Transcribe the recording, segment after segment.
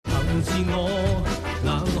憑自我硬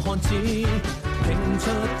漢子，拼出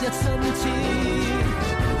一身刺，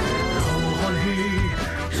流汗血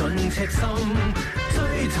盡赤心，追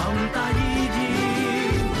尋大意義。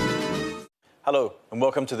 Hello, and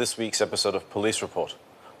welcome to this week's episode of Police Report.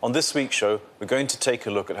 On this week's show, we're going to take a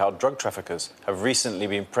look at how drug traffickers have recently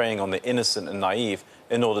been preying on the innocent and naive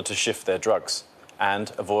in order to shift their drugs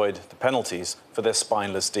and avoid the penalties for their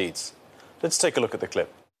spineless deeds. Let's take a look at the clip.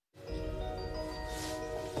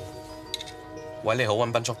 喂，你好，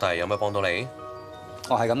揾賓速遞，有咩幫到你？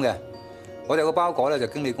哦，係咁嘅。我哋個包裹咧就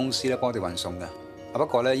經理公司咧幫我哋運送嘅。不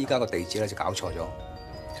過咧依家個地址咧就搞錯咗。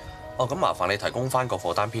哦，咁麻煩你提供翻個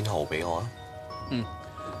貨單編號俾我啊。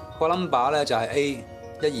個 number 咧就係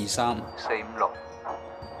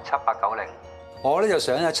A123456790。我咧就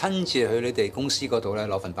想親自去你哋公司嗰度咧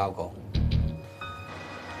攞份包裹。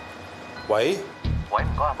喂，唔該，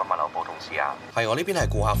係咪物流部同事啊？係，我呢邊係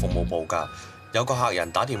顧客服務部㗎。有個客人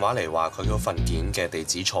打電話嚟話佢嗰份件嘅地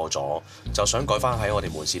址錯咗，就想改翻喺我哋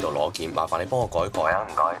門市度攞件，麻煩你幫我改改啊，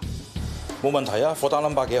唔該。冇問題啊，貨單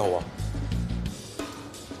number 幾號啊？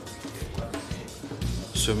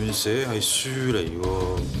上面寫係書嚟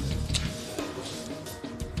喎，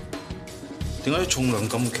點解重量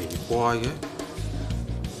咁奇怪嘅？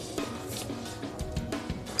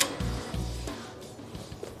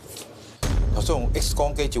頭先用 X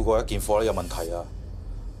光機照過一件貨咧有問題啊！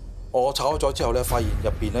我拆開咗之後咧，發現入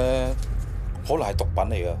邊咧可能係毒品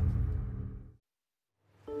嚟㗎。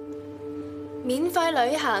免費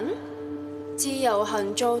旅行、自由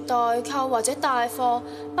行做代購或者帶貨，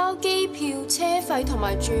包機票、車費同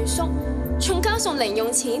埋住宿，仲加送零用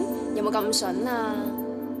錢，有冇咁筍啊？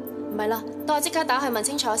唔係啦，等我即刻打去問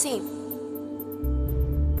清楚先。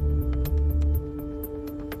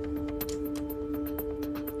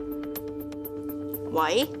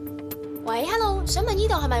喂 ，hello， 想問呢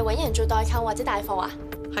度係咪揾人做代購或者帶貨啊？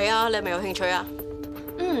係啊，你係咪有興趣啊？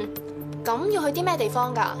咁要去啲咩地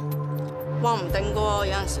方㗎？話唔定㗎，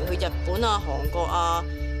有陣時去日本啊、韓國啊，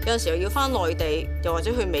有陣時又要返內地，又或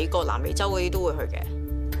者去美國、南美洲嗰啲都會去嘅。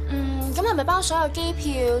咁係咪包所有機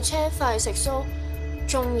票、車費、食宿，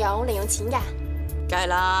仲有零用錢㗎？梗係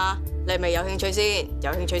啦，你係咪有興趣先？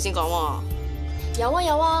有興趣先講喎。有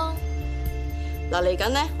啊。嗱，嚟緊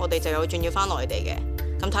呢，我哋就有轉要返內地嘅。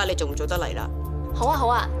咁睇下你做唔做得嚟啦。好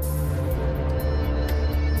啊。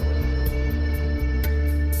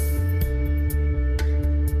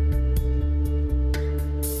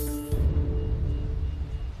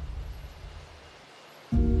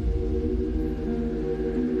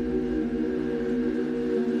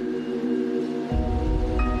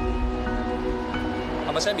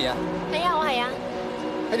係咪 Sammy 啊？係啊，我係啊。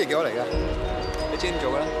Hedy 叫我嚟㗎，你知點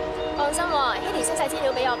做㗎啦？放心喎 ，Hedy 寫晒資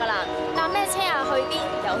料俾我㗎啦。搭咩車啊？去邊？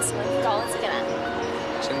有事揾邊個知㗎啦。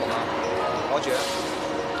醒目啊！攞住啦。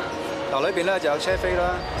嗱，裏邊咧就有車飛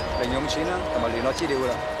啦、零用錢啦，同埋聯絡資料㗎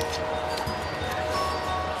啦。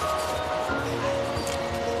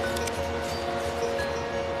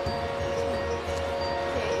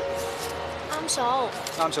啱數。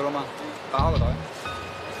啱數啦嘛，打開個袋。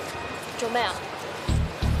做咩啊？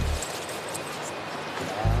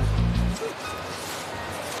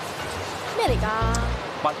咩嚟㗎？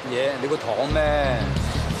乜嘢？你個糖咩？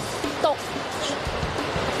毒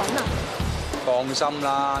品啊！放心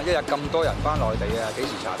啦，一日咁多人翻內地啊，幾時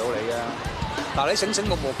查到你啊？嗱，你醒醒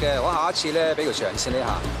目目嘅，我下一次咧俾條長線你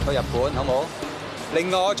行去日本，好冇？另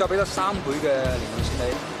外我再俾多3倍嘅零用錢你。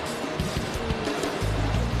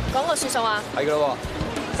講個算數啊？係㗎咯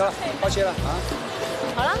喎，得啦，開車啦嚇。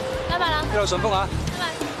好啦，拜拜啦。一路順風啊！拜拜。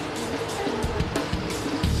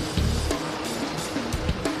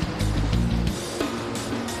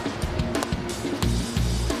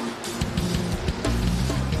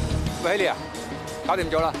喂，Hedy啊，搞掂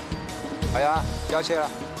咗啦，係啊，揸車啦，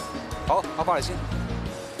好，我翻嚟先。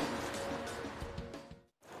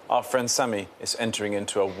Our friend Sammy is entering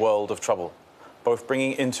into a world of trouble. Both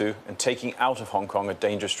bringing into and taking out of Hong Kong a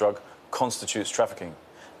dangerous drug constitutes trafficking.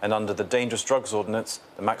 And under the Dangerous Drugs Ordinance,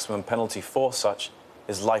 the maximum penalty for such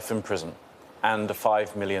is life in prison and a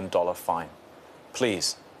 $5 million fine.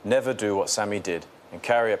 Please, never do what Sammy did and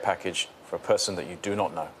carry a package for a person that you do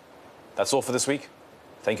not know. That's all for this week.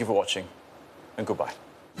 Thank you for watching, and goodbye.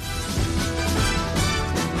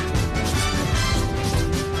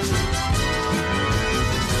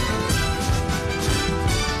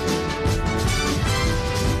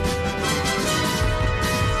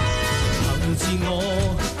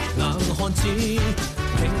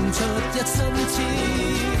 Hãy subscribe cho kênh Ghiền Mì Gõ để không bỏ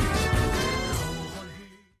lỡ